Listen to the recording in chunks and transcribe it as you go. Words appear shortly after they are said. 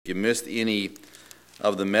If you missed any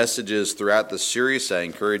of the messages throughout the series, I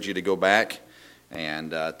encourage you to go back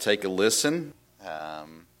and take a listen.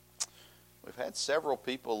 We've had several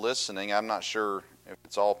people listening. I'm not sure if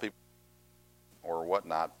it's all people or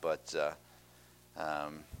whatnot, but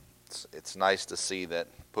it's nice to see that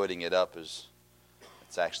putting it up it's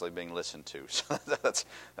actually being listened to. So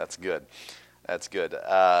that's good. That's good.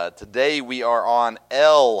 Today we are on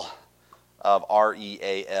L of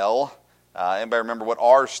R-E-A-L. Anybody remember what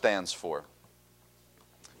R stands for?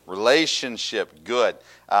 Relationship. Good.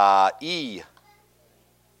 E.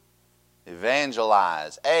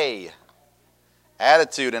 Evangelize. A.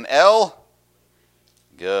 Attitude. And L.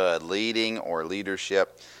 Good. Leading or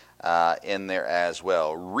leadership in there as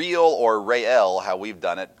well. Real or Rael, how we've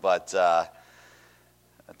done it. But I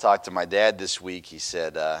talked to my dad this week. He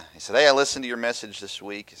said, "Hey, I listened to your message this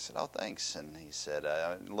week." I said, "Oh, thanks." And he said,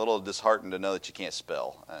 "I'm a little disheartened to know that you can't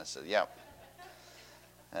spell." And I said, "Yeah.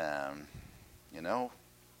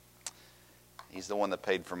 He's the one that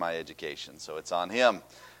paid for my education, so it's on him,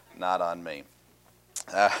 not on me."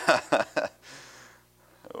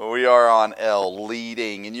 We are on L,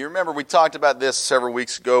 leading. And you remember we talked about this several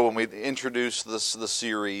weeks ago when we introduced the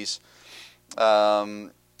series.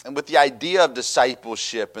 And with the idea of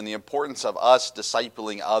discipleship and the importance of us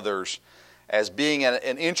discipling others as being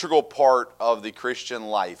an integral part of the Christian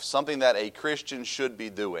life, something that a Christian should be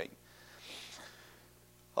doing.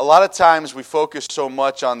 A lot of times we focus so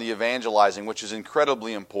much on the evangelizing, which is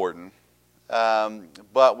incredibly important,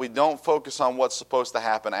 but we don't focus on what's supposed to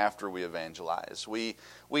happen after we evangelize. We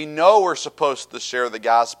know we're supposed to share the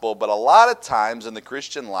gospel, but a lot of times in the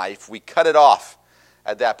Christian life, we cut it off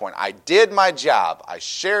at that point. I did my job. I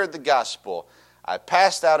shared the gospel. I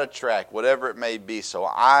passed out a tract, whatever it may be, so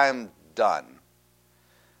I'm done.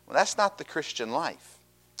 Well, that's not the Christian life.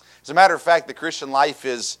 As a matter of fact, the Christian life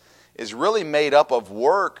is really made up of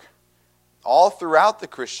work all throughout the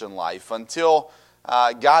Christian life until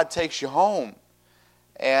God takes you home.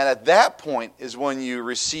 And at that point is when you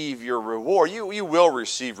receive your reward. You will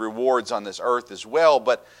receive rewards on this earth as well,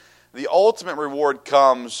 but the ultimate reward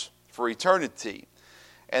comes for eternity.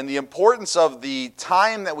 And the importance of the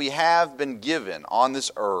time that we have been given on this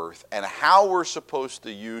earth and how we're supposed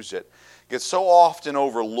to use it gets so often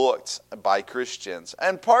overlooked by Christians,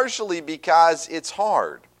 and partially because it's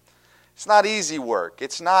hard. It's not easy work.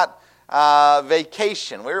 It's not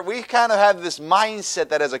vacation. We kind of have this mindset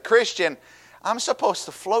that as a Christian, I'm supposed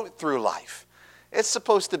to float through life. It's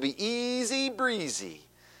supposed to be easy breezy.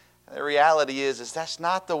 The reality is that's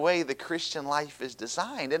not the way the Christian life is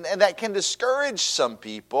designed. And that can discourage some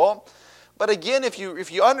people. But again, if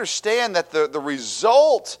you understand that the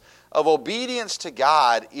result of obedience to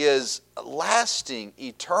God is lasting,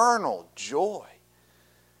 eternal joy,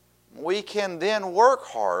 we can then work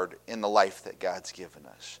hard in the life that God's given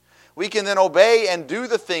us. We can then obey and do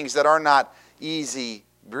the things that are not easy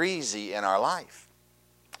breezy in our life.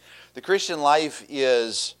 The Christian life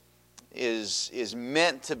is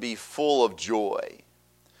meant to be full of joy.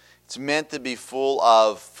 It's meant to be full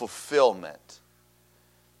of fulfillment.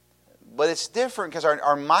 But it's different because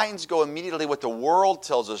our minds go immediately what the world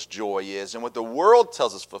tells us joy is and what the world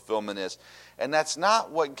tells us fulfillment is. And that's not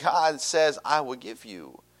what God says, "I will give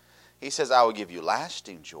you." He says, "I will give you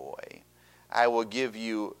lasting joy. I will give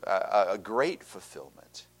you a great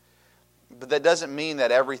fulfillment." But that doesn't mean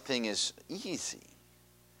that everything is easy.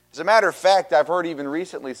 As a matter of fact, I've heard even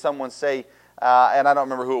recently someone say, and I don't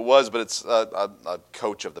remember who it was, but it's a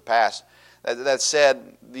coach of the past, that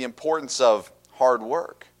said the importance of hard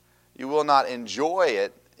work. You will not enjoy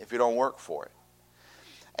it if you don't work for it.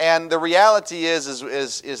 And the reality is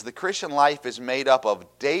the Christian life is made up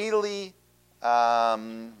of daily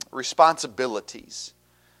responsibilities.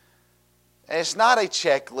 And it's not a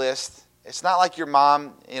checklist. It's not like your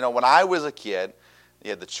mom, when I was a kid, you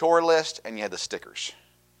had the chore list and you had the stickers.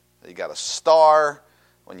 You got a star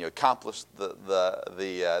when you accomplished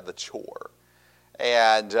the chore.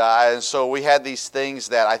 And so we had these things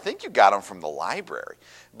that I think you got them from the library.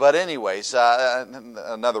 But anyways,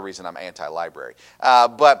 another reason I'm anti-library.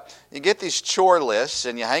 But you get these chore lists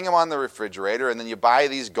and you hang them on the refrigerator, and then you buy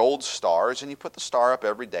these gold stars and you put the star up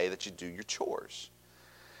every day that you do your chores.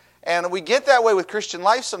 And we get that way with Christian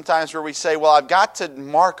life sometimes, where we say, well, I've got to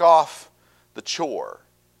mark off the chore.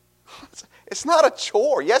 It's not a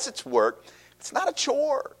chore. Yes, it's work. It's not a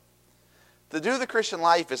chore. To do the Christian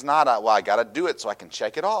life is not I got to do it so I can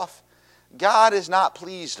check it off. God is not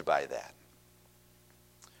pleased by that.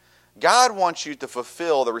 God wants you to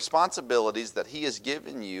fulfill the responsibilities that He has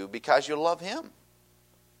given you because you love Him.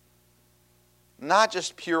 Not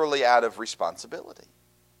just purely out of responsibility.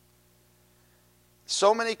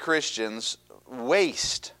 So many Christians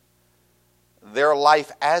waste their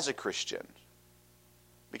life as a Christian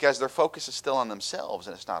because their focus is still on themselves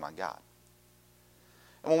and it's not on God.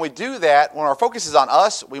 And when we do that, when our focus is on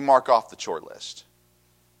us, we mark off the chore list.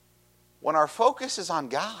 When our focus is on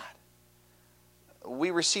God,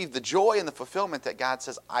 we receive the joy and the fulfillment that God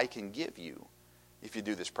says, I can give you if you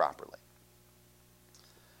do this properly.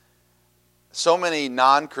 So many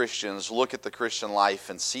non-Christians look at the Christian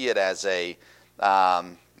life and see it as a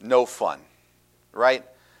no fun, right?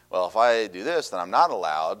 Well, if I do this, then I'm not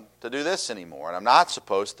allowed to do this anymore, and I'm not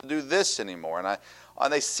supposed to do this anymore.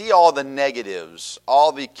 And they see all the negatives,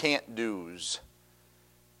 all the can't-dos.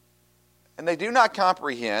 And they do not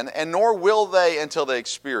comprehend, and nor will they until they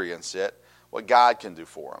experience it, what God can do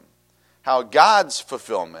for them. How God's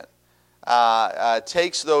fulfillment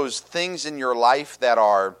takes those things in your life that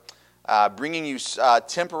are bringing you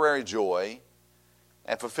temporary joy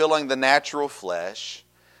and fulfilling the natural flesh.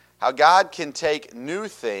 How God can take new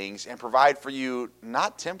things and provide for you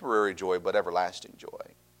not temporary joy, but everlasting joy.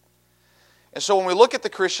 And so when we look at the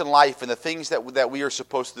Christian life and the things that we are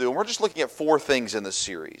supposed to do, and we're just looking at 4 things in this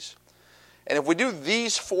series. And if we do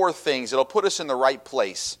these 4 things, it'll put us in the right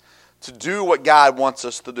place to do what God wants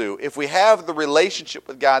us to do. If we have the relationship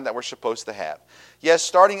with God that we're supposed to have. Yes,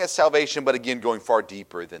 starting at salvation, but again, going far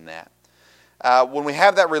deeper than that. When we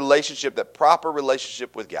have that relationship, that proper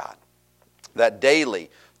relationship with God, that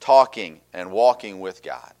daily talking and walking with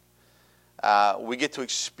God, we get to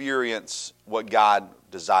experience what God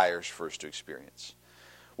desires for us to experience.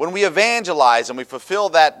 When we evangelize and we fulfill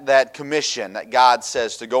that commission that God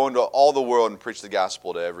says to go into all the world and preach the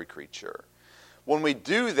gospel to every creature, when we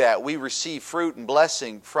do that, we receive fruit and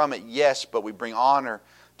blessing from it, yes, but we bring honor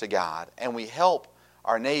to God. And we help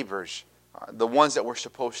our neighbors, the ones that we're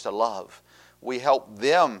supposed to love. We help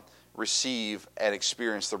them receive and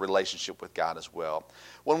experience the relationship with God as well.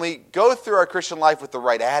 When we go through our Christian life with the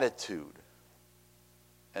right attitude,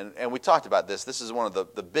 and we talked about this is one of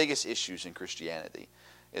the biggest issues in Christianity,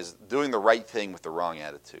 is doing the right thing with the wrong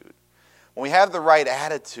attitude. When we have the right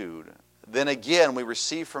attitude, then again we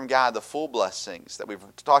receive from God the full blessings that we've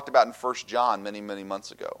talked about in 1 John many, many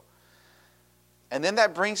months ago. And then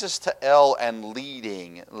that brings us to L and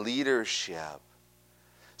leadership.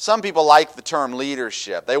 Some people like the term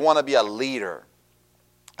leadership. They want to be a leader.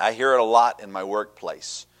 I hear it a lot in my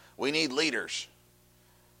workplace. We need leaders.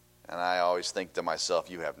 And I always think to myself,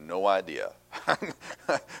 you have no idea.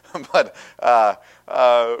 But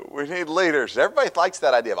we need leaders. Everybody likes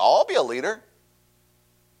that idea of, I'll be a leader.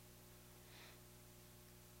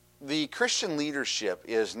 The Christian leadership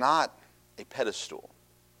is not a pedestal.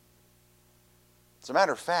 As a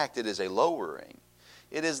matter of fact, it is a lowering.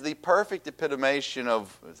 It is the perfect epitomation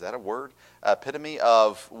of, is that a word? Epitome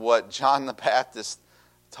of what John the Baptist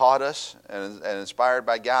taught us and inspired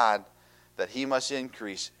by God, that he must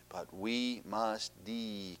increase, but we must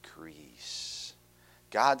decrease.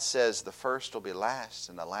 God says the first will be last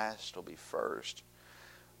and the last will be first.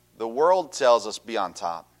 The world tells us be on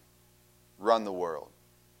top, run the world.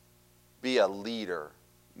 Be a leader,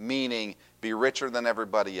 meaning be richer than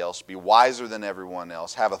everybody else, be wiser than everyone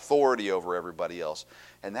else, have authority over everybody else.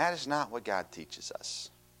 And that is not what God teaches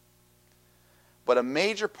us. But a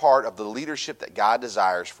major part of the leadership that God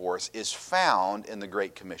desires for us is found in the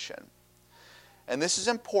Great Commission. And this is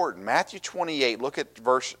important. Matthew 28, look at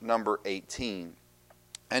verse number 18.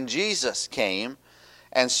 And Jesus came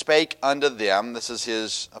and spake unto them, this is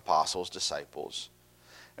his apostles, disciples.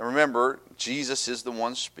 And remember, Jesus is the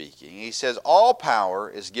one speaking. He says, all power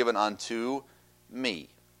is given unto me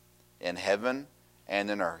in heaven and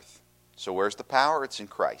in earth. So where's the power? It's in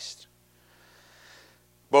Christ.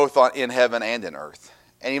 Both in heaven and in earth.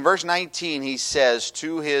 And in verse 19, he says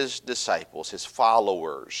to his disciples, his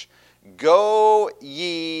followers, go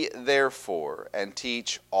ye therefore and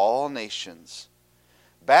teach all nations,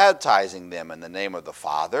 baptizing them in the name of the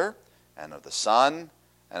Father and of the Son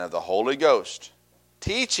and of the Holy Ghost,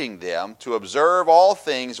 teaching them to observe all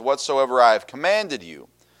things whatsoever I have commanded you.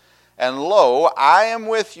 And lo, I am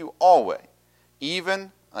with you always,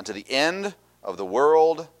 even unto the end of the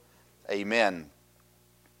world. Amen.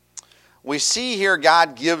 We see here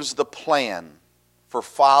God gives the plan for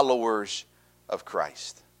followers of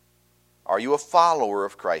Christ. Are you a follower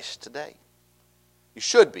of Christ today? You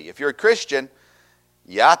should be. If you're a Christian,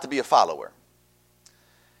 you ought to be a follower.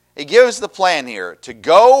 He gives the plan here to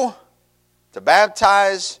go, to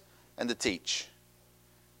baptize, and to teach.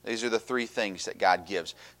 These are the 3 things that God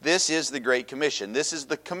gives. This is the Great Commission. This is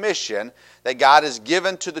the commission that God has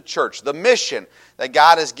given to the church. The mission that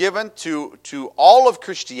God has given to all of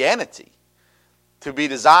Christianity, to be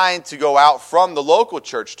designed to go out from the local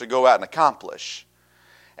church to go out and accomplish.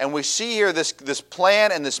 And we see here this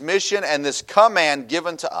plan and this mission and this command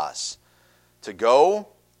given to us to go,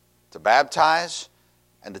 to baptize,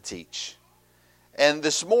 and to teach. And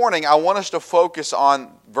this morning, I want us to focus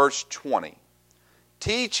on verse 20.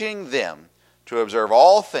 Teaching them to observe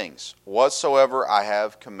all things whatsoever I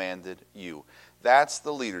have commanded you. That's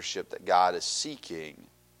the leadership that God is seeking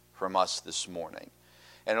from us this morning.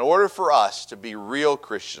 And in order for us to be real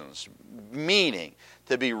Christians, meaning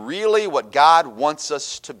to be really what God wants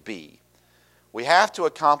us to be, we have to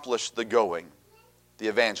accomplish the going, the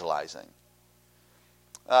evangelizing.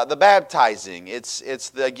 The baptizing, it's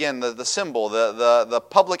the symbol, the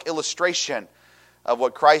public illustration of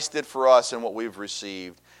what Christ did for us and what we've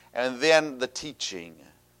received. And then the teaching,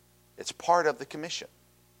 it's part of the commission.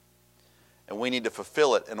 And we need to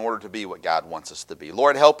fulfill it in order to be what God wants us to be.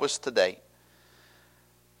 Lord, help us today.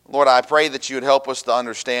 Lord, I pray that you would help us to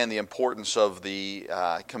understand the importance of the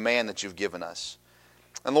command that you've given us.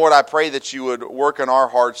 And Lord, I pray that you would work in our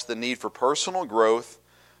hearts the need for personal growth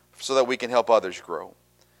so that we can help others grow.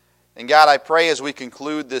 And God, I pray as we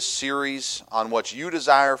conclude this series on what you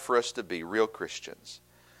desire for us to be, real Christians,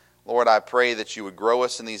 Lord, I pray that you would grow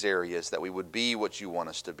us in these areas, that we would be what you want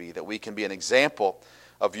us to be, that we can be an example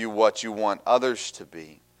of you, what you want others to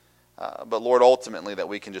be. But Lord, ultimately that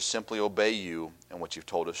we can just simply obey you and what you've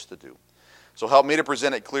told us to do. So help me to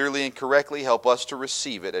present it clearly and correctly. Help us to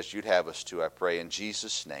receive it as you'd have us to, I pray in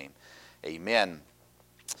Jesus' name. Amen.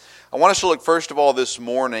 I want us to look first of all this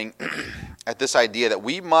morning at this idea that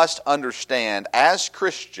we must understand as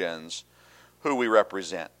Christians who we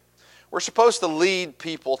represent. We're supposed to lead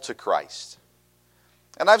people to Christ.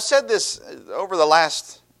 And I've said this over the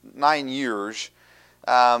last 9 years,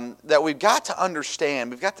 that we've got to understand,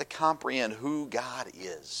 we've got to comprehend who God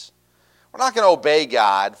is. We're not going to obey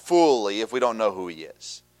God fully if we don't know who He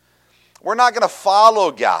is. We're not going to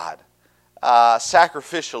follow God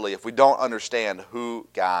sacrificially if we don't understand who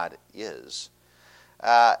God is.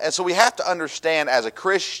 And so we have to understand as a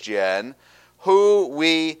Christian who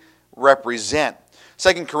we represent.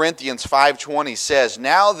 2 Corinthians 5:20 says,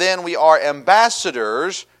 "Now then we are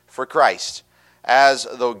ambassadors for Christ. As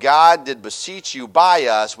though God did beseech you by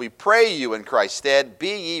us, we pray you in Christ's stead,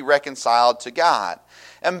 be ye reconciled to God."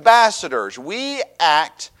 Ambassadors, we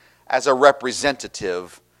act as a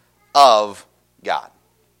representative of God.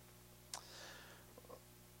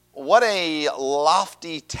 What a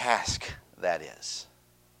lofty task that is.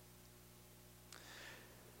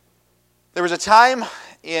 There was a time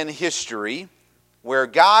in history where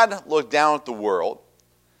God looked down at the world,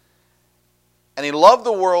 and He loved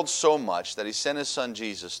the world so much that He sent His Son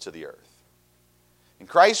Jesus to the earth. And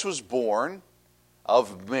Christ was born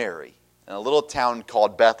of Mary in a little town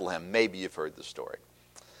called Bethlehem. Maybe you've heard the story.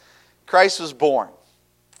 Christ was born.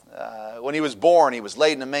 When He was born, He was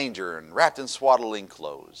laid in a manger and wrapped in swaddling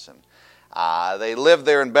clothes. And they lived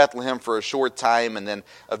there in Bethlehem for a short time, and then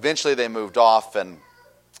eventually they moved off, and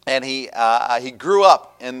he grew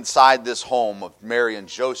up inside this home of Mary and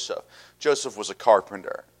Joseph. Joseph was a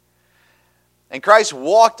carpenter. And Christ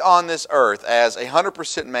walked on this earth as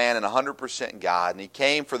 100% man and 100% God, and He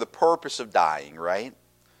came for the purpose of dying, right?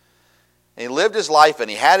 And He lived His life, and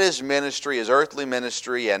He had His ministry, His earthly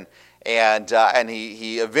ministry, and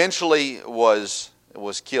he eventually was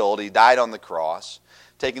killed. He died on the cross,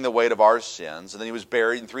 taking the weight of our sins, and then He was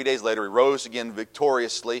buried, and 3 days later He rose again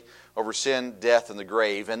victoriously over sin, death, and the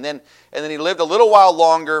grave. And then He lived a little while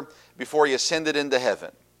longer before He ascended into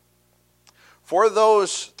heaven. For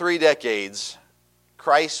those 3 decades,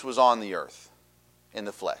 Christ was on the earth in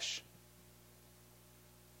the flesh.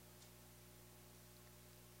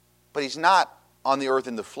 But He's not on the earth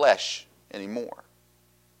in the flesh anymore.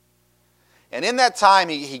 And in that time,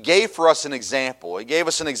 He gave for us an example. He gave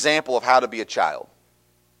us an example of how to be a child,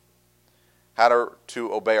 how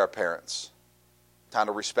to obey our parents, how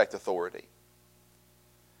to respect authority.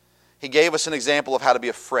 He gave us an example of how to be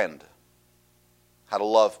a friend, how to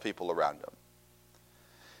love people around Him.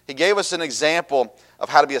 He gave us an example of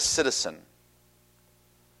how to be a citizen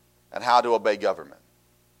and how to obey government.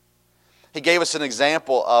 He gave us an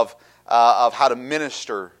example of how to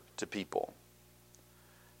minister to people,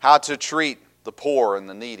 how to treat the poor and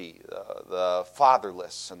the needy, the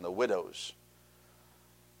fatherless and the widows.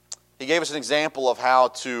 He gave us an example of how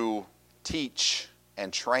to teach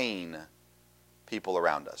and train people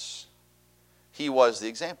around us. He was the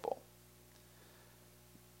example.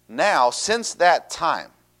 Now, since that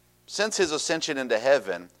time, since His ascension into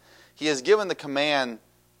heaven, He has given the command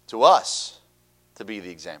to us to be the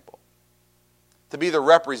example, to be the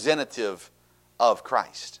representative of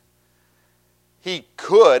Christ. He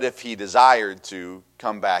could, if He desired to,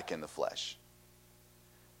 come back in the flesh.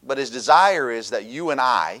 But His desire is that you and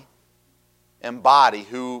I embody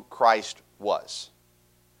who Christ was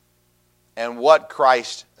and what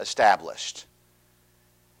Christ established.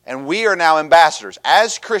 And we are now ambassadors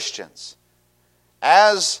as Christians,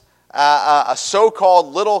 as a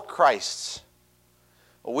so-called little Christs.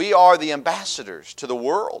 We are the ambassadors to the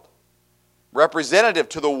world, representative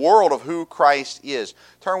to the world of who Christ is.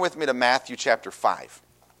 Turn with me to Matthew chapter 5.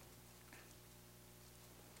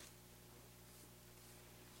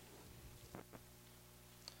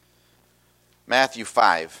 Matthew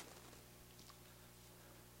 5,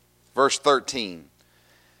 verse 13.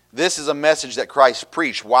 This is a message that Christ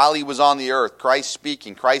preached while He was on the earth. Christ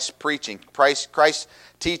speaking, Christ preaching, Christ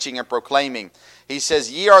teaching and proclaiming. He says,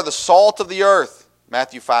 "Ye are the salt of the earth."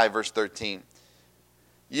 Matthew 5, verse 13.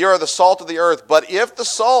 "Ye are the salt of the earth, but if the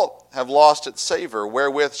salt have lost its savor,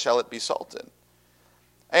 wherewith shall it be salted?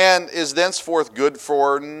 And is thenceforth good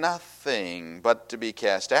for nothing, but to be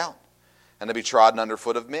cast out, and to be trodden under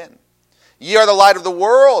foot of men. Ye are the light of the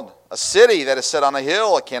world. A city that is set on a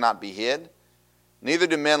hill, it cannot be hid. Neither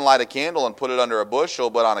do men light a candle and put it under a bushel,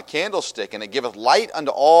 but on a candlestick, and it giveth light unto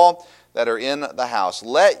all that are in the house.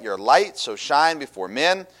 Let your light so shine before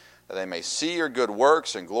men, that they may see your good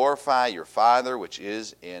works and glorify your Father which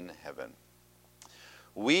is in heaven."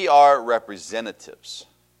 We are representatives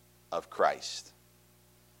of Christ.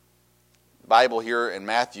 The Bible here in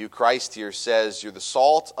Matthew, Christ here says, you're the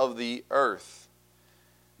salt of the earth.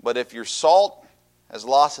 But if your salt has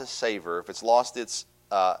lost its savor, if it's lost its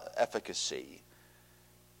efficacy,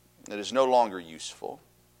 it is no longer useful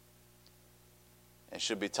and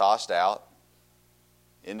should be tossed out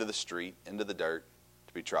into the street, into the dirt,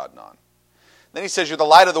 to be trodden on. Then he says, you're the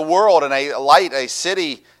light of the world, and a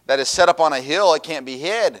city that is set up on a hill, it can't be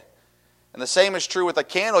hid. And the same is true with a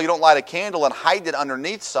candle. You don't light a candle and hide it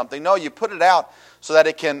underneath something. No, you put it out so that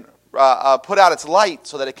it can put out its light,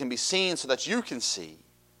 so that it can be seen, so that you can see.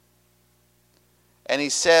 And he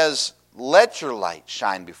says, let your light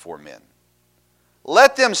shine before men.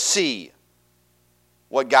 Let them see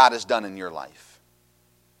what God has done in your life,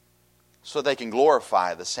 so they can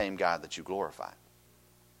glorify the same God that you glorify.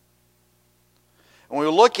 When we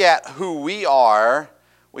look at who we are,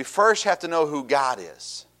 we first have to know who God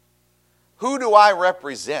is. Who do I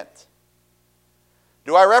represent?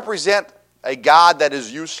 Do I represent a God that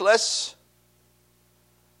is useless?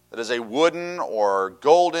 That is a wooden or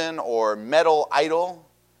golden or metal idol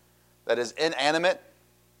that is inanimate?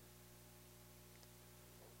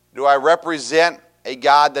 Do I represent a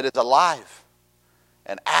God that is alive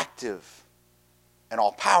and active and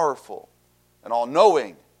all-powerful and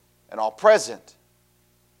all-knowing and all-present?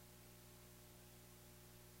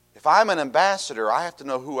 If I'm an ambassador, I have to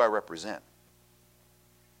know who I represent.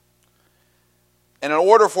 And in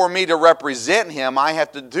order for me to represent Him, I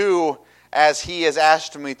have to do as He has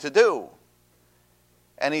asked me to do.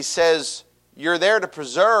 And He says, you're there to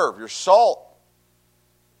preserve, you're salt.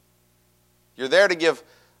 You're there to give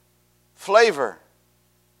flavor.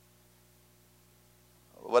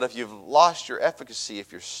 But if you've lost your efficacy,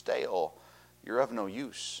 if you're stale, you're of no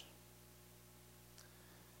use.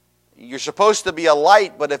 You're supposed to be a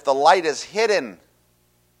light, but if the light is hidden,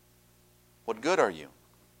 what good are you?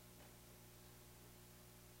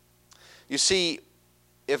 You see,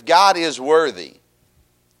 if God is worthy,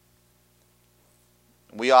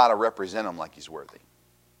 we ought to represent Him like He's worthy.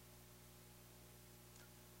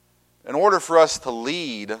 In order for us to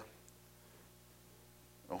lead,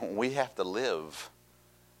 we have to live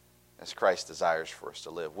as Christ desires for us to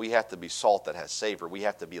live. We have to be salt that has savor. We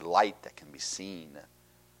have to be light that can be seen.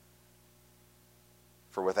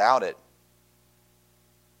 For without it,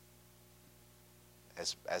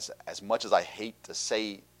 as much as I hate to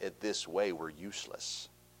say it this way, we're useless.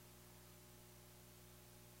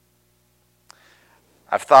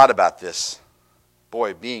 I've thought about this.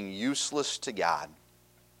 Boy, being useless to God.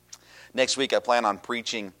 Next week I plan on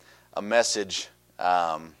preaching a message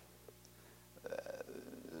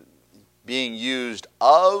being used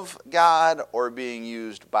of God or being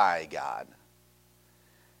used by God.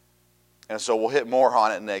 And so we'll hit more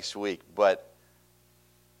on it next week. But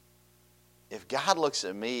if God looks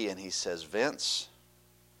at me and He says, Vince,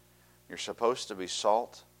 you're supposed to be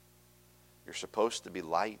salt, you're supposed to be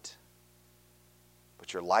light,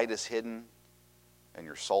 but your light is hidden and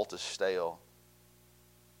your salt is stale,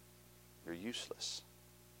 you're useless.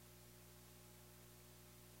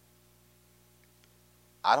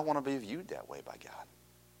 I don't want to be viewed that way by God.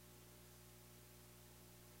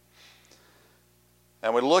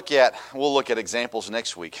 And we'll look at examples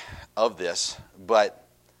next week of this, but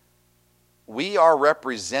we are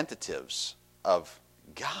representatives of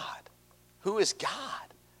God. Who is God?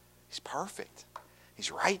 He's perfect.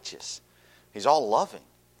 He's righteous. He's all loving.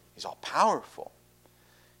 He's all powerful.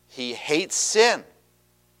 He hates sin.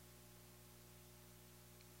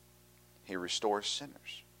 He restores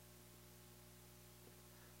sinners.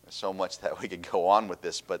 There's so much that we could go on with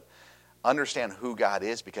this, but understand who God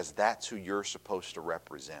is, because that's who you're supposed to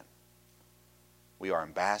represent. We are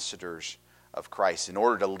ambassadors of Christ. In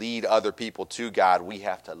order to lead other people to God, we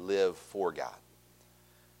have to live for God.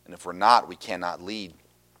 And if we're not, we cannot lead.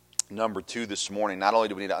 Number 2 this morning, not only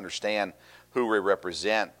do we need to understand who we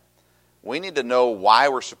represent, we need to know why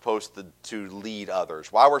we're supposed to lead others,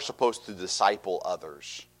 why we're supposed to disciple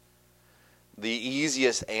others. The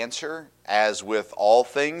easiest answer, as with all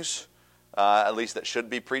things, at least that should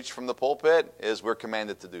be preached from the pulpit, is we're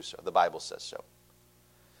commanded to do so. The Bible says so.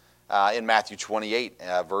 In Matthew 28,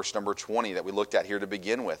 verse number 20 that we looked at here to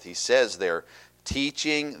begin with, he says there,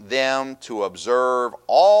 teaching them to observe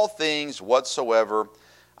all things whatsoever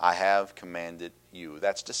I have commanded you.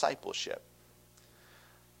 That's discipleship.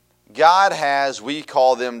 God has, we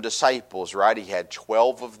call them disciples, right? He had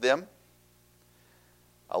 12 of them.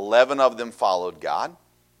 11 of them followed God.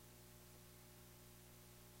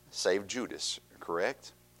 Save Judas,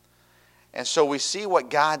 correct? And so we see what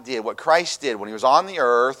God did, what Christ did when he was on the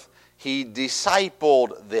earth. He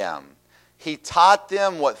discipled them. He taught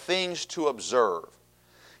them what things to observe.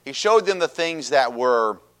 He showed them the things that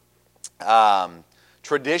were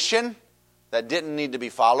tradition, that didn't need to be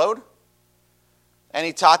followed. And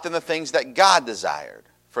he taught them the things that God desired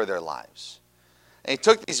for their lives. And he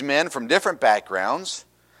took these men from different backgrounds,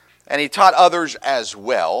 and he taught others as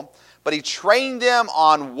well. But he trained them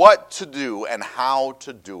on what to do and how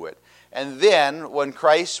to do it. And then, when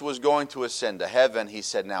Christ was going to ascend to heaven, he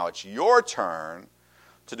said, now it's your turn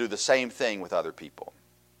to do the same thing with other people.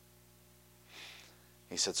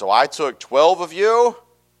 He said, so I took 12 of you,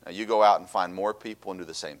 now you go out and find more people and do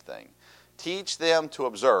the same thing. Teach them to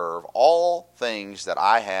observe all things that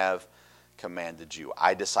I have commanded you.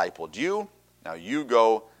 I discipled you, now you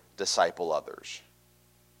go disciple others.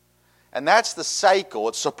 And that's the cycle.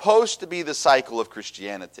 It's supposed to be the cycle of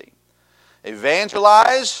Christianity.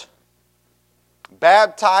 Evangelize,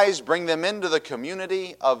 baptize, bring them into the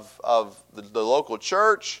community of the local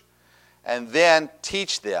church, and then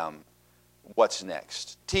teach them what's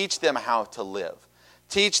next. Teach them how to live.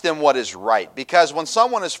 Teach them what is right. Because when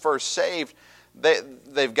someone is first saved,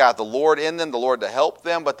 they've got the Lord in them, the Lord to help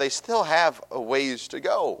them, but they still have a ways to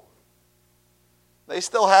go. They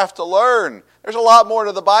still have to learn. There's a lot more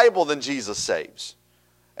to the Bible than Jesus saves.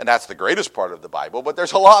 And that's the greatest part of the Bible, but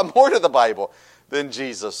there's a lot more to the Bible than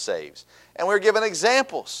Jesus saves. And we're given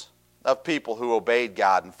examples of people who obeyed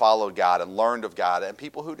God and followed God and learned of God, and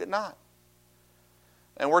people who did not.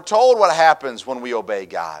 And we're told what happens when we obey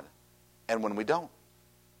God and when we don't.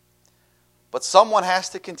 But someone has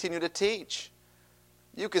to continue to teach.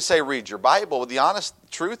 You could say read your Bible, but the honest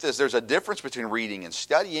truth is there's a difference between reading and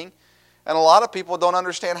studying. And a lot of people don't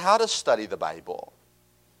understand how to study the Bible.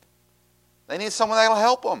 They need someone that will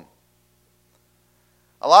help them.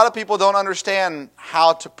 A lot of people don't understand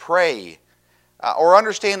how to pray or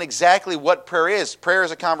understand exactly what prayer is. Prayer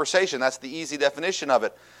is a conversation. That's the easy definition of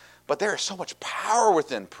it. But there is so much power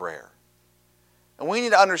within prayer. And we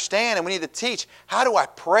need to understand and we need to teach, how do I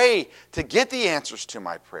pray to get the answers to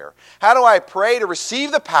my prayer? How do I pray to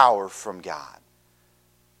receive the power from God?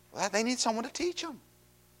 Well, they need someone to teach them.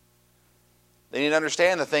 They need to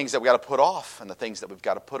understand the things that we've got to put off and the things that we've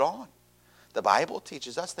got to put on. The Bible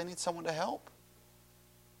teaches us they need someone to help.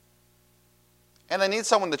 And they need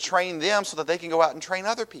someone to train them so that they can go out and train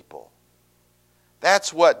other people.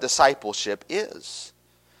 That's what discipleship is.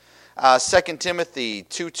 2 Timothy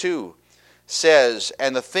 2:2 says,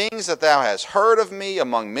 and the things that thou hast heard of me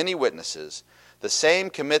among many witnesses, the same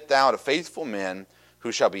commit thou to faithful men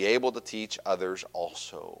who shall be able to teach others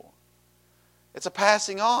also. It's a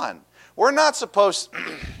passing on. We're not supposed,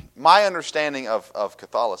 my understanding of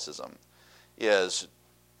Catholicism is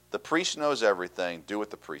the priest knows everything, do what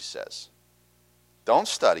the priest says. Don't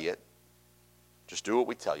study it, just do what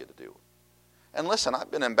we tell you to do. And listen,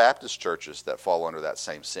 I've been in Baptist churches that fall under that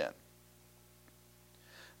same sin.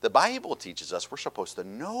 The Bible teaches us we're supposed to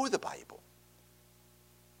know the Bible.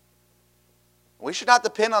 We should not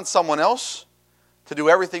depend on someone else to do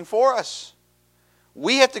everything for us.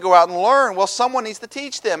 We have to go out and learn. Well, someone needs to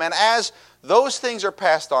teach them. And as those things are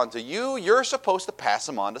passed on to you, you're supposed to pass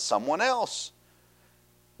them on to someone else.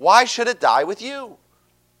 Why should it die with you?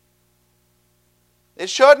 It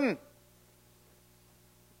shouldn't.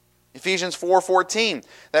 Ephesians 4:14,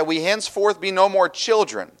 that we henceforth be no more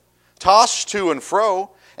children, tossed to and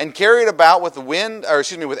fro, and carried about with the wind,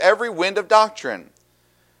 with every wind of doctrine,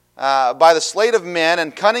 by the sleight of men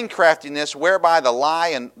and cunning craftiness, whereby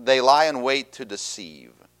they lie in wait to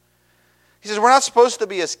deceive. He says we're not supposed to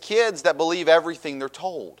be as kids that believe everything they're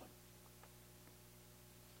told.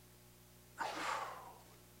 Do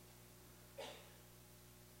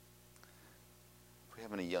we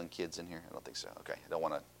have any young kids in here? I don't think so. Okay, I don't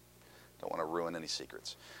want to ruin any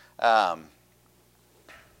secrets.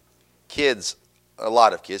 Kids, a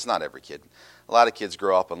lot of kids, not every kid, a lot of kids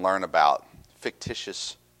grow up and learn about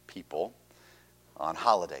fictitious people on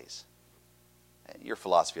holidays. Your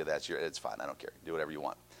philosophy of that, it's fine. I don't care. Do whatever you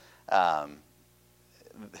want.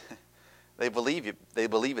 They believe you. They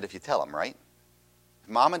believe it if you tell them, right? If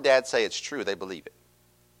mom and dad say it's true, they believe it.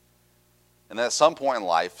 And then at some point in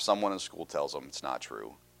life, someone in school tells them it's not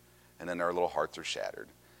true. And then their little hearts are shattered.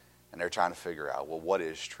 And they're trying to figure out, well, what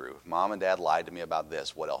is true? If mom and dad lied to me about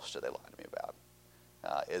this, what else did they lie to me about?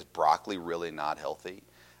 Is broccoli really not healthy?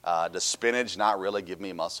 Does spinach not really give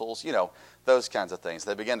me muscles? You know, those kinds of things.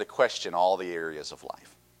 They begin to question all the areas of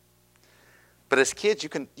life. But as kids, you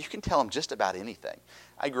can tell them just about anything.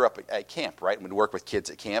 I grew up at camp, right? And we'd work with kids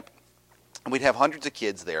at camp. And we'd have hundreds of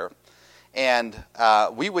kids there. And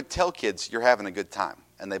we would tell kids, you're having a good time.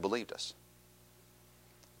 And they believed us.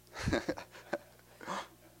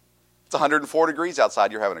 It's 104 degrees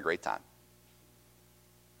outside. You're having a great time.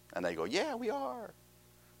 And they go, yeah, we are.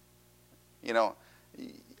 You know,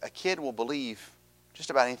 a kid will believe just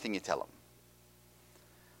about anything you tell them.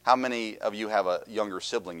 How many of you have a younger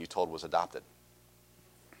sibling you told was adopted?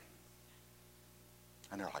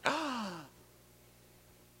 And they're like, ah.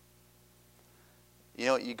 You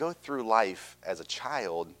know, you go through life as a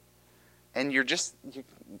child, and you're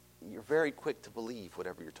very quick to believe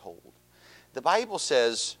whatever you're told. The Bible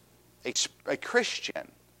says a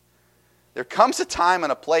Christian, there comes a time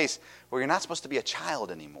and a place where you're not supposed to be a child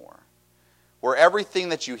anymore, where everything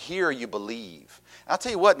that you hear, you believe. And I'll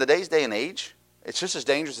tell you what, in today's day and age, it's just as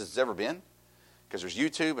dangerous as it's ever been, because there's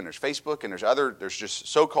YouTube and there's Facebook and there's just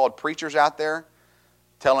so-called preachers out there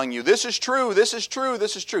telling you, this is true, this is true,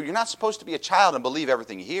 this is true. You're not supposed to be a child and believe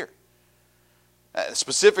everything you hear.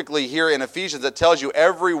 Specifically here in Ephesians, it tells you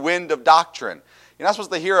every wind of doctrine. You're not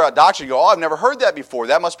supposed to hear a doctrine and go, oh, I've never heard that before.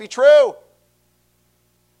 That must be true.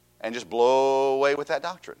 And just blow away with that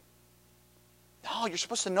doctrine. No, you're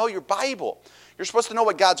supposed to know your Bible. You're supposed to know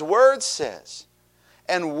what God's Word says.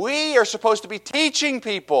 And we are supposed to be teaching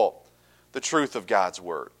people the truth of God's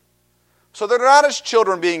Word. So they're not as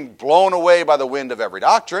children being blown away by the wind of every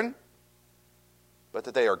doctrine, but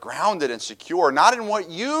that they are grounded and secure, not in what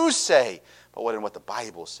you say, but in what the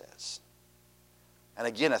Bible says. And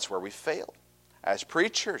again, that's where we failed. As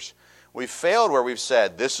preachers, we've failed where we've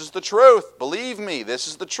said, this is the truth, believe me. This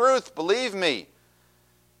is the truth, believe me.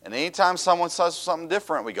 And anytime someone says something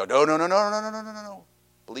different, we go, no,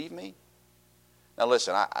 believe me. Now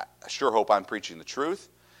listen, I sure hope I'm preaching the truth,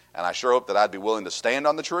 and I sure hope that I'd be willing to stand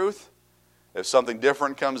on the truth if something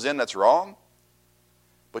different comes in that's wrong.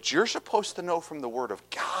 But you're supposed to know from the Word of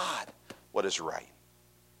God what is right.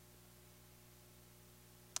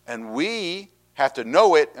 And we have to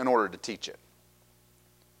know it in order to teach it.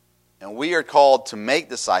 And we are called to make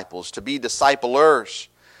disciples, to be disciplers,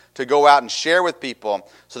 to go out and share with people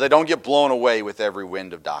so they don't get blown away with every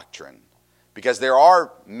wind of doctrine. Because there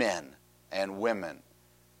are men and women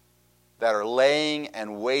that are laying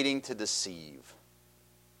and waiting to deceive.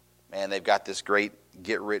 Man, they've got this great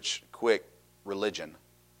get-rich-quick religion.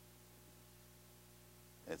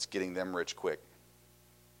 It's getting them rich quick.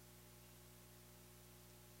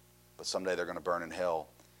 But someday they're going to burn in hell,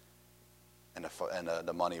 and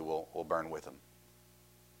the money will burn with them.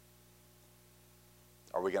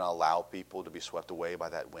 Are we going to allow people to be swept away by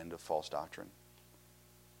that wind of false doctrine?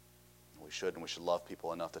 We should, and we should love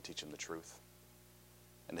people enough to teach them the truth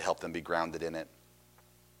and to help them be grounded in it.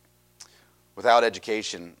 Without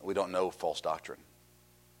education, we don't know false doctrine.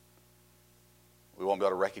 We won't be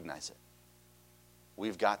able to recognize it.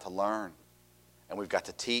 We've got to learn, and we've got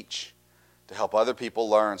to teach to help other people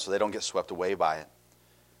learn so they don't get swept away by it.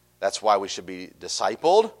 That's why we should be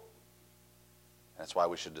discipled, and that's why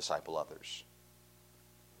we should disciple others.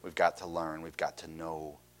 We've got to learn. We've got to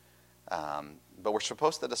know. But we're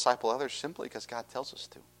supposed to disciple others simply because God tells us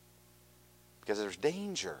to. Because there's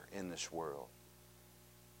danger in this world.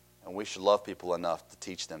 And we should love people enough to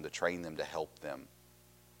teach them, to train them, to help them.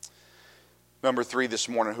 Number 3 this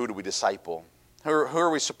morning, who do we disciple? Who are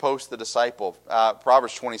we supposed to disciple?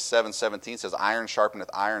 Proverbs 27:17 says, iron sharpeneth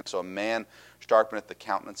iron, so a man sharpeneth the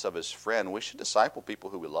countenance of his friend. We should disciple people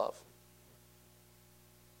who we love.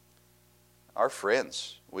 Our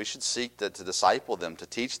friends. We should seek to disciple them, to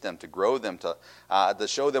teach them, to grow them, to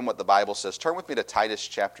show them what the Bible says. Turn with me to Titus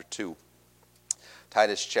chapter 2.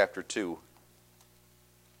 Titus chapter 2.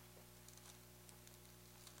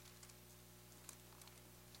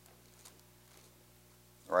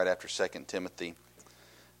 Right after 2 Timothy,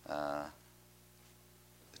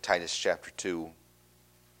 Titus chapter 2.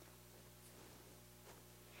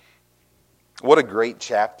 What a great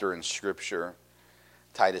chapter in Scripture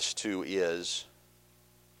Titus 2 is.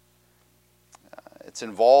 It's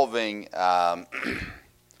involving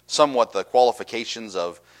somewhat the qualifications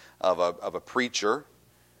of a preacher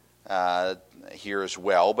here as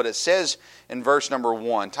well. But it says in verse number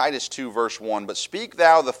 1, Titus 2 verse 1, "But speak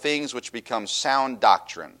thou the things which become sound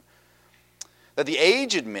doctrine, that the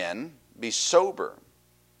aged men be sober,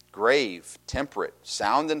 grave, temperate,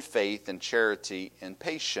 sound in faith and charity and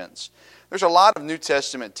patience." There's a lot of New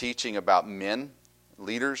Testament teaching about men,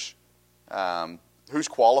 leaders, who's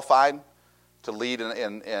qualified to lead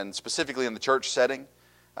and specifically in the church setting,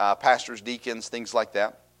 pastors, deacons, things like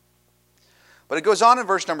that. But it goes on in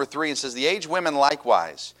verse number 3 and says, "The aged women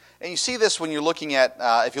likewise." And you see this when you're looking at,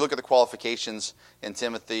 if you look at the qualifications in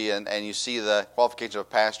Timothy and you see the qualifications of a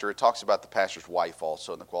pastor, it talks about the pastor's wife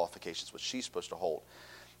also and the qualifications which she's supposed to hold.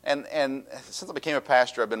 And since I became a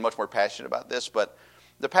pastor, I've been much more passionate about this, but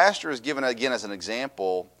the pastor is given again as an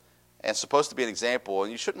example and supposed to be an example,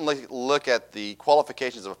 and you shouldn't look at the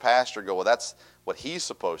qualifications of a pastor and go, well, that's what he's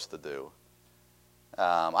supposed to do.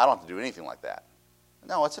 I don't have to do anything like that.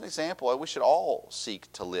 No, it's an example. We should all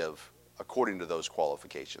seek to live according to those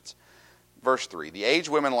qualifications. Verse 3, "The aged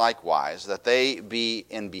women likewise, that they be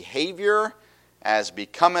in behavior as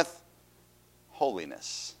becometh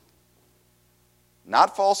holiness,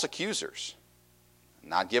 not false accusers,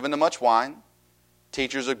 not given to much wine,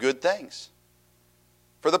 teachers of good things,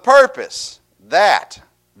 for the purpose that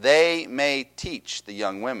they may teach the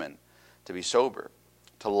young women to be sober,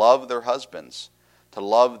 to love their husbands, to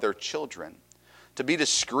love their children, to be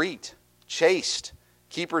discreet, chaste,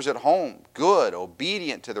 keepers at home, good,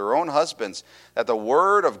 obedient to their own husbands, that the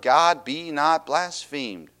word of God be not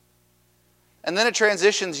blasphemed." And then it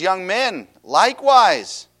transitions, "Young men,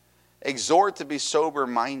 likewise, exhort to be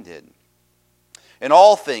sober-minded. In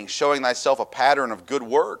all things, showing thyself a pattern of good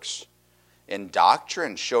works. In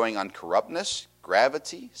doctrine, showing uncorruptness,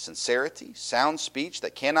 gravity, sincerity, sound speech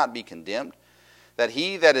that cannot be condemned, that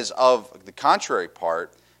he that is of the contrary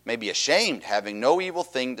part may be ashamed, having no evil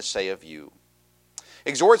thing to say of you.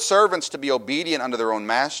 Exhort servants to be obedient unto their own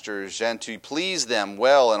masters, and to please them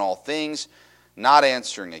well in all things, not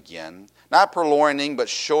answering again, not purloining, but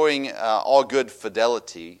showing all good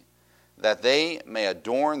fidelity, that they may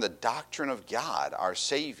adorn the doctrine of God, our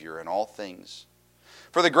Savior, in all things.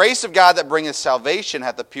 For the grace of God that bringeth salvation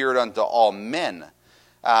hath appeared unto all men,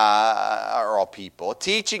 or all people,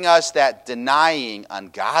 teaching us that denying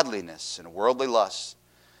ungodliness and worldly lusts,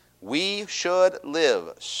 we should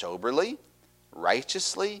live soberly,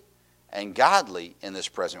 righteously, and godly in this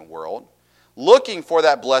present world, looking for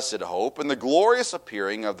that blessed hope and the glorious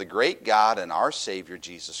appearing of the great God and our Savior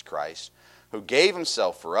Jesus Christ, who gave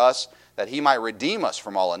himself for us, that he might redeem us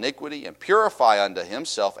from all iniquity and purify unto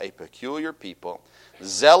himself a peculiar people,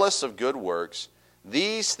 zealous of good works.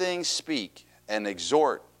 These things speak and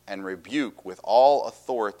exhort and rebuke with all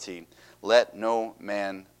authority. Let no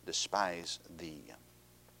man despise thee."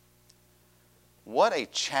 What a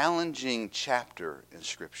challenging chapter in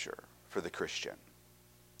Scripture for the Christian.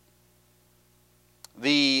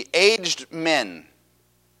 The aged men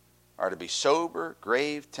are to be sober,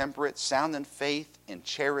 grave, temperate, sound in faith, in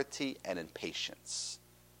charity, and in patience.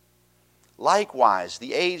 Likewise,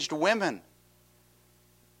 the aged women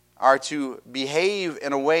are to behave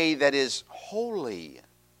in a way that is holy.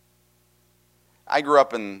 I grew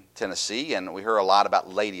up in Tennessee, and we hear a lot about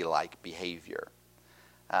ladylike behavior.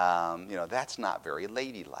 That's not very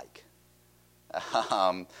ladylike.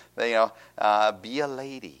 Be a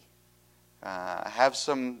lady. Have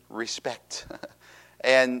some respect.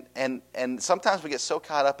 And sometimes we get so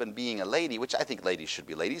caught up in being a lady, which I think ladies should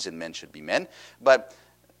be ladies and men should be men. But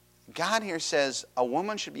God here says a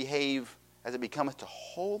woman should behave as it becometh to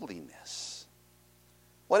holiness.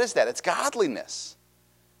 What is that? It's godliness.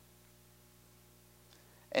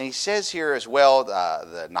 And he says here as well,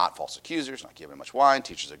 not false accusers, not giving much wine,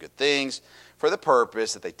 teachers of good things, for the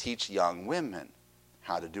purpose that they teach young women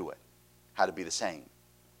how to do it, how to be the same.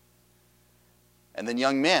 And then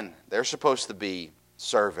young men, they're supposed to be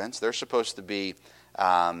servants. They're supposed to be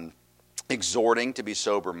exhorting to be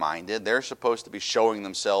sober-minded. They're supposed to be showing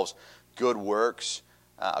themselves good works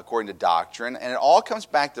according to doctrine. And it all comes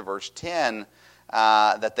back to verse 10,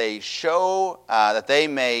 that they show, that they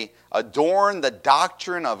may adorn the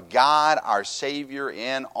doctrine of God, our Savior,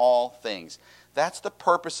 in all things. That's the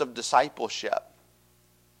purpose of discipleship.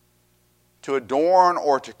 to adorn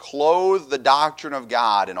or to clothe the doctrine of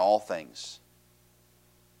God in all things.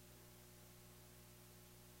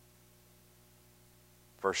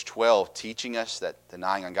 Verse 12, teaching us that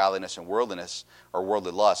denying ungodliness and worldliness or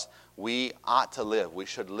worldly lust, we ought to live. We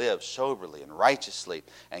should live soberly and righteously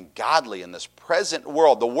and godly in this present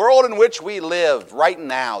world, the world in which we live right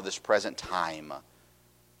now, this present time.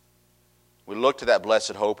 We look to that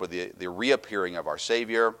blessed hope of the reappearing of our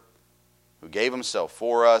Savior, who gave himself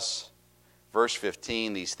for us. Verse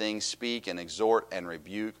 15, these things speak and exhort and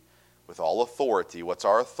rebuke with all authority. What's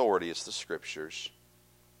our authority? It's the Scriptures.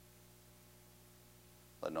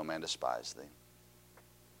 Let no man despise thee.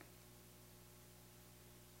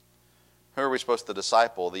 Who are we supposed to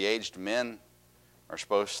disciple? The aged men are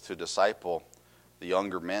supposed to disciple the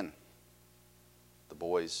younger men, the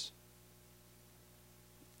boys,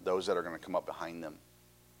 those that are going to come up behind them.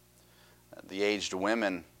 The aged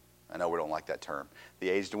women, I know we don't like that term, the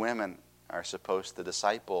aged women are supposed to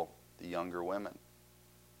disciple the younger women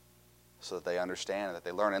so that they understand and that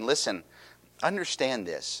they learn. And listen, understand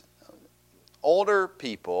this. Older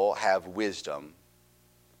people have wisdom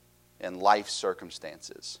in life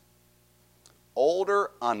circumstances.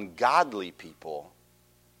 Older, ungodly people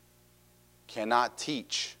cannot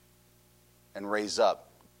teach and raise up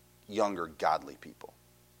younger, godly people.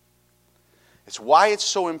 It's why it's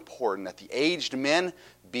so important that the aged men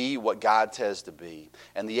be what God says to be,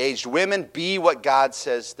 and the aged women be what God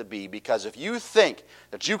says to be. Because if you think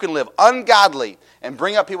that you can live ungodly and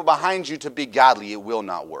bring up people behind you to be godly, it will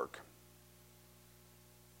not work.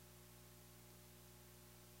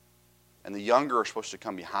 And the younger are supposed to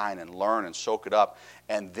come behind and learn and soak it up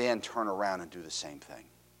and then turn around and do the same thing.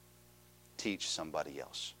 Teach somebody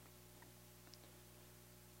else.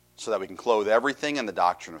 So that we can clothe everything in the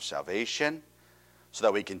doctrine of salvation. So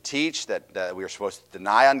that we can teach that we are supposed to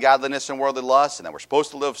deny ungodliness and worldly lust, and that we're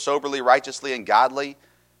supposed to live soberly, righteously, and godly.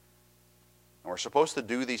 And we're supposed to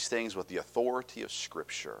do these things with the authority of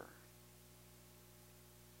Scripture.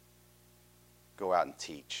 Go out and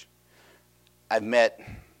teach. I've met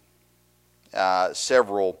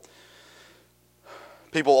several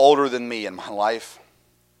people older than me in my life.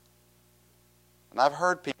 And I've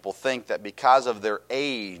heard people think that because of their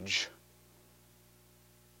age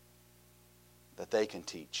that they can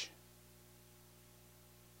teach.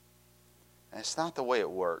 And it's not the way it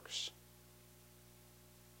works.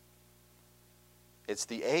 It's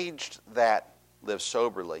the aged that live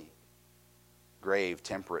soberly, grave,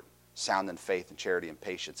 temperate, sound in faith and charity and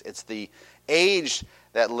patience. It's the aged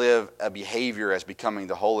that live a behavior as becoming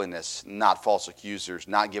the holiness, not false accusers,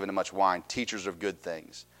 not given to much wine, teachers of good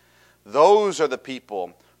things. Those are the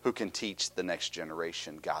people who can teach the next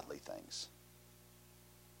generation godly things.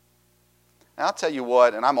 And I'll tell you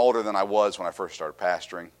what, and I'm older than I was when I first started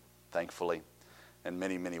pastoring, thankfully, in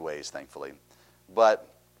many, many ways, thankfully. But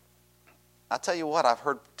I'll tell you what, I've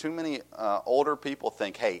heard too many older people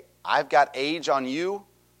think, hey, I've got age on you,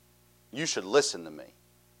 you should listen to me.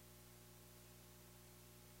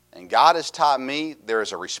 And God has taught me there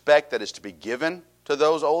is a respect that is to be given to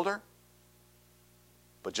those older.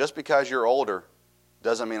 But just because you're older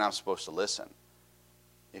doesn't mean I'm supposed to listen.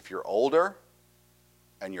 If you're older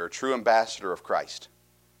and you're a true ambassador of Christ,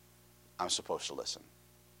 I'm supposed to listen.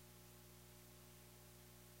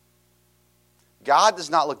 God does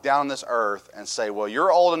not look down on this earth and say, well,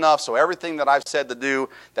 you're old enough, so everything that I've said to do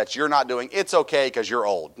that you're not doing, it's okay because you're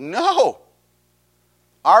old. No!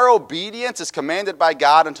 Our obedience is commanded by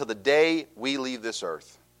God until the day we leave this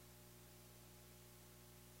earth.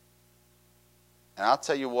 And I'll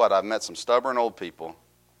tell you what, I've met some stubborn old people.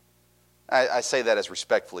 I say that as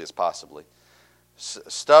respectfully as possibly.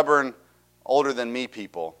 Stubborn, older than me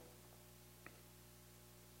people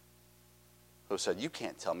who said, you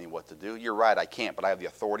can't tell me what to do. You're right, I can't, but I have the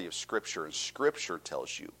authority of Scripture, and Scripture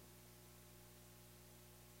tells you.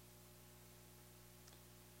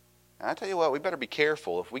 And I tell you what, we better be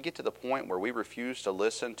careful. If we get to the point where we refuse to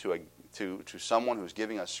listen to someone who's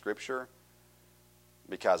giving us Scripture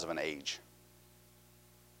because of an age.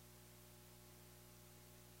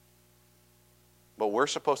 But we're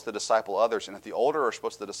supposed to disciple others, and if the older are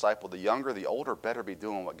supposed to disciple the younger, the older better be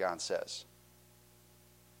doing what God says.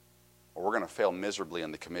 Or we're going to fail miserably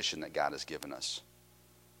in the commission that God has given us.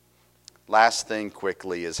 Last thing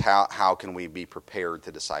quickly is how can we be prepared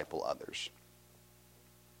to disciple others?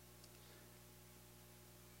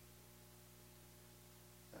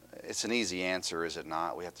 It's an easy answer, is it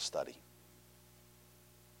not? We have to study.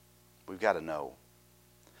 We've got to know.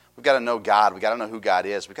 We've got to know God. We've got to know who God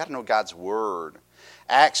is. We've got to know God's Word.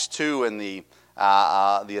 Acts 2 in the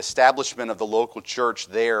the establishment of the local church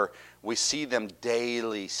there, we see them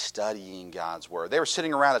daily studying God's Word. They were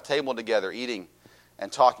sitting around a table together, eating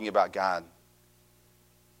and talking about God.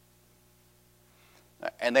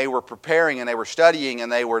 And they were preparing, and they were studying,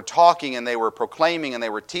 and they were talking, and they were proclaiming, and they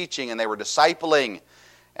were teaching, and they were discipling.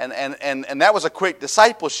 And that was a quick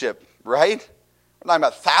discipleship, right? We're talking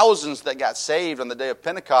about thousands that got saved on the day of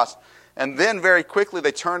Pentecost. And then very quickly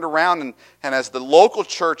they turned around, and as the local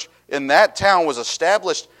church in that town was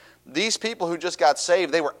established, these people who just got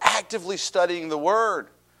saved, they were actively studying the Word.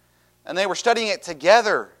 And they were studying it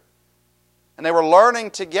together. And they were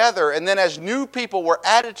learning together. And then as new people were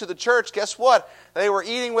added to the church, guess what? They were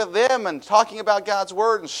eating with them and talking about God's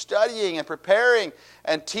Word and studying and preparing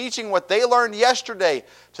and teaching what they learned yesterday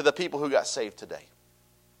to the people who got saved today.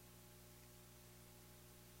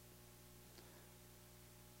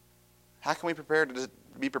 How can we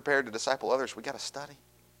be prepared to disciple others? We've got to study.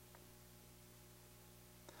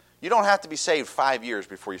 You don't have to be saved 5 years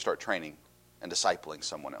before you start training and discipling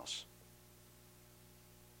someone else.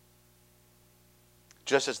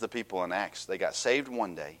 Just as the people in Acts, they got saved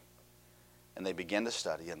one day, and they began to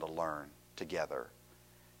study and to learn together.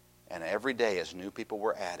 And every day as new people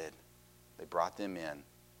were added, they brought them in.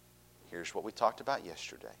 Here's what we talked about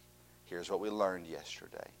yesterday. Here's what we learned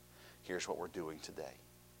yesterday. Here's what we're doing today.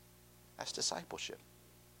 That's discipleship.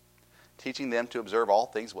 Teaching them to observe all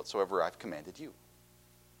things whatsoever I've commanded you.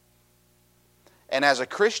 And as a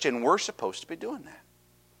Christian, we're supposed to be doing that.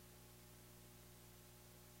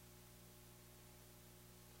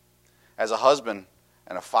 As a husband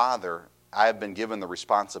and a father, I have been given the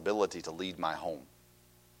responsibility to lead my home.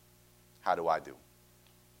 How do I do?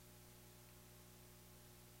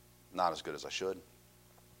 Not as good as I should.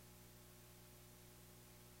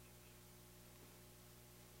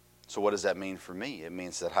 So what does that mean for me? It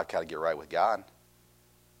means that I've got to get right with God.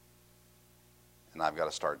 And I've got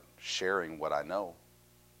to start sharing what I know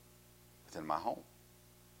within my home.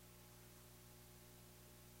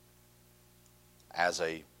 As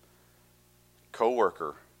a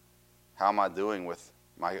co-worker, how am I doing with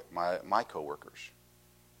my co-workers?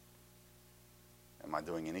 Am I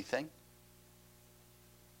doing anything?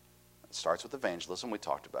 It starts with evangelism. We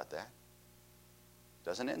talked about that.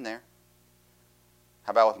 Doesn't end there.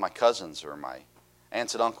 How about with my cousins or my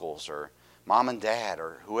aunts and uncles or mom and dad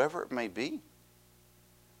or whoever it may be?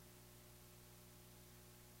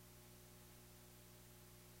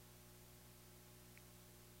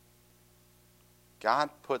 God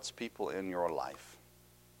puts people in your life.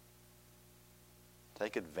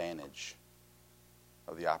 Take advantage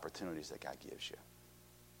of the opportunities that God gives you.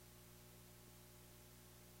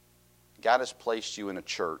 God has placed you in a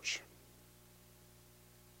church.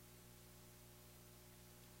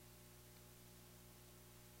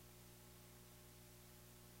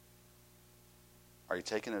 Are you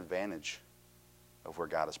taking advantage of where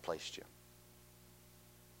God has placed you?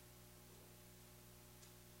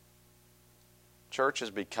 Church has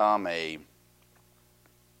become a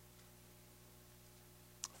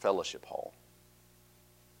fellowship hall.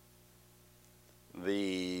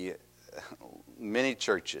 The many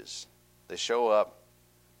churches, they show up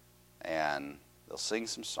and they'll sing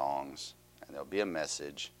some songs and there'll be a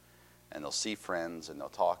message and they'll see friends and they'll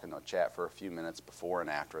talk and they'll chat for a few minutes before and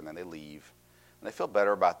after, and then they leave. And they feel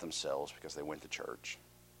better about themselves because they went to church.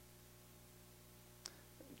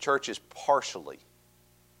 Church is partially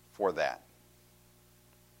for that.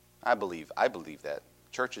 I believe that.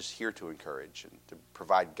 Church is here to encourage and to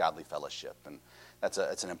provide godly fellowship, and that's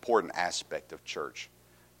an important aspect of church.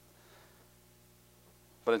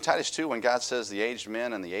 But in Titus 2, when God says the aged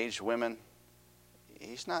men and the aged women,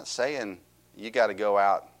 He's not saying you got to go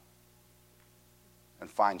out and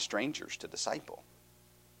find strangers to disciple.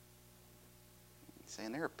 He's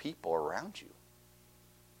saying there are people around you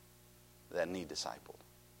that need discipled,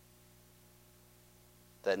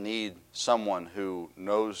 that need someone who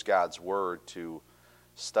knows God's Word to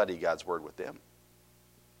study God's Word with them.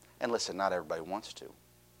 And listen, not everybody wants to.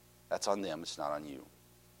 That's on them, it's not on you.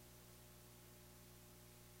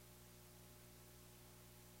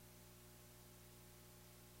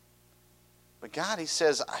 But God, He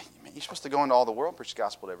says, you're supposed to go into all the world and preach the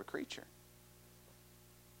gospel to every creature.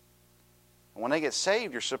 And when they get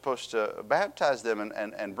saved, you're supposed to baptize them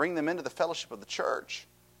and bring them into the fellowship of the church.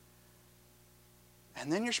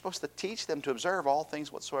 And then you're supposed to teach them to observe all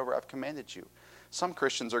things whatsoever I've commanded you. Some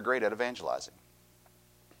Christians are great at evangelizing.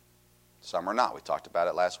 Some are not. We talked about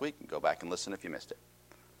it last week. Go back and listen if you missed it.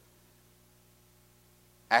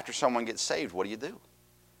 After someone gets saved, what do?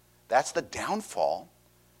 That's the downfall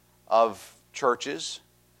of churches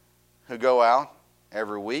who go out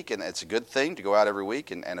every week, and it's a good thing to go out every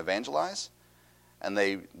week and evangelize. and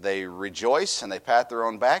they rejoice and they pat their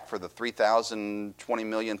own back for the 3,020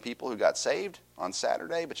 million people who got saved on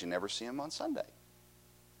Saturday, but you never see them on Sunday.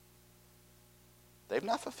 They've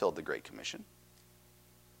not fulfilled the Great Commission.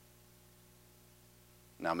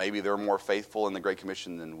 Now, maybe they're more faithful in the Great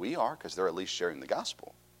Commission than we are because they're at least sharing the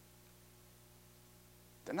gospel.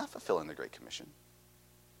 They're not fulfilling the Great Commission.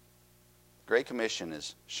 The Great Commission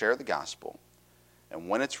is share the gospel, and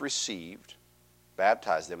when it's received,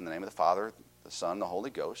 baptize them in the name of the Father, the Son, the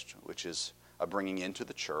Holy Ghost, which is a bringing into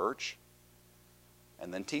the church,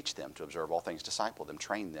 and then teach them to observe all things, disciple them,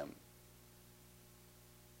 train them.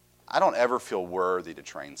 I don't ever feel worthy to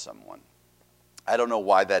train someone. I don't know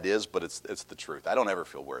why that is, but it's the truth. I don't ever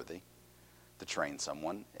feel worthy to train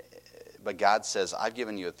someone. But God says, I've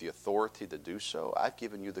given you the authority to do so. I've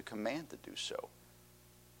given you the command to do so.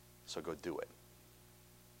 So go do it.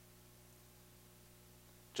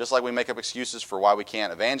 Just like we make up excuses for why we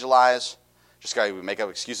can't evangelize, just like we make up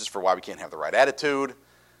excuses for why we can't have the right attitude,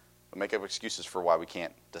 we make up excuses for why we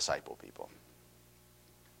can't disciple people.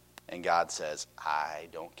 And God says, I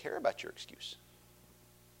don't care about your excuse.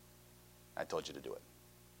 I told you to do it.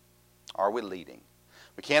 Are we leading?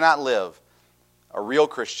 We cannot live a real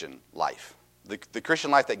Christian life, the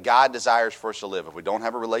Christian life that God desires for us to live, if we don't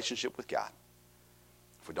have a relationship with God,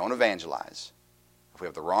 if we don't evangelize, if we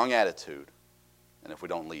have the wrong attitude, and if we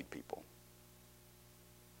don't lead people.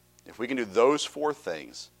 If we can do those four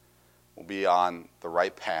things, we'll be on the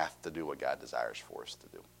right path to do what God desires for us to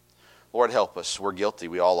do. Lord, help us. We're guilty.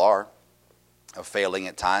 We all are of failing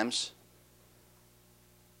at times.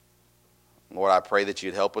 Lord, I pray that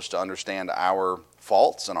you'd help us to understand our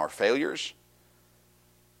faults and our failures.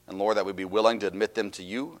 And Lord, that we'd be willing to admit them to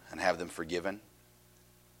you and have them forgiven.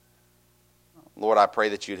 Lord, I pray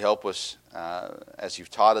that you'd help us as you've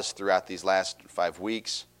taught us throughout these last 5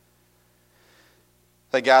 weeks.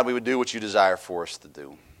 That God, we would do what you desire for us to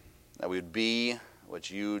do. That we would be what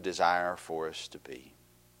you desire for us to be.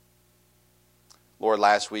 Lord,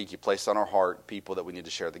 last week you placed on our heart people that we need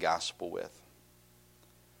to share the gospel with.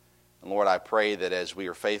 And Lord, I pray that as we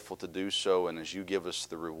are faithful to do so and as you give us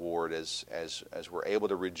the reward, as we're able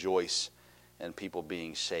to rejoice in people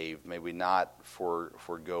being saved, may we not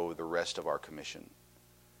forego the rest of our commission.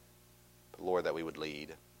 But Lord, that we would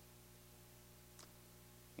lead.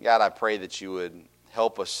 God, I pray that you would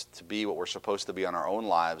help us to be what we're supposed to be in our own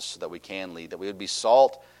lives so that we can lead, that we would be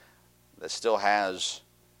salt that still has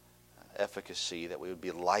efficacy, that we would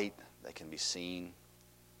be light that can be seen.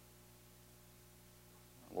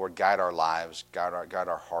 Lord, guide our lives, guide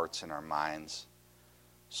our hearts and our minds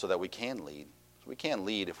so that we can lead. We can't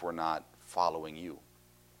lead if we're not following you.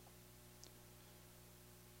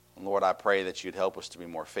 And Lord, I pray that you'd help us to be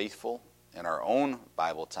more faithful in our own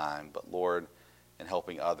Bible time, but Lord, in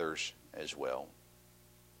helping others as well.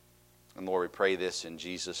 And Lord, we pray this in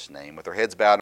Jesus' name. With our heads bowed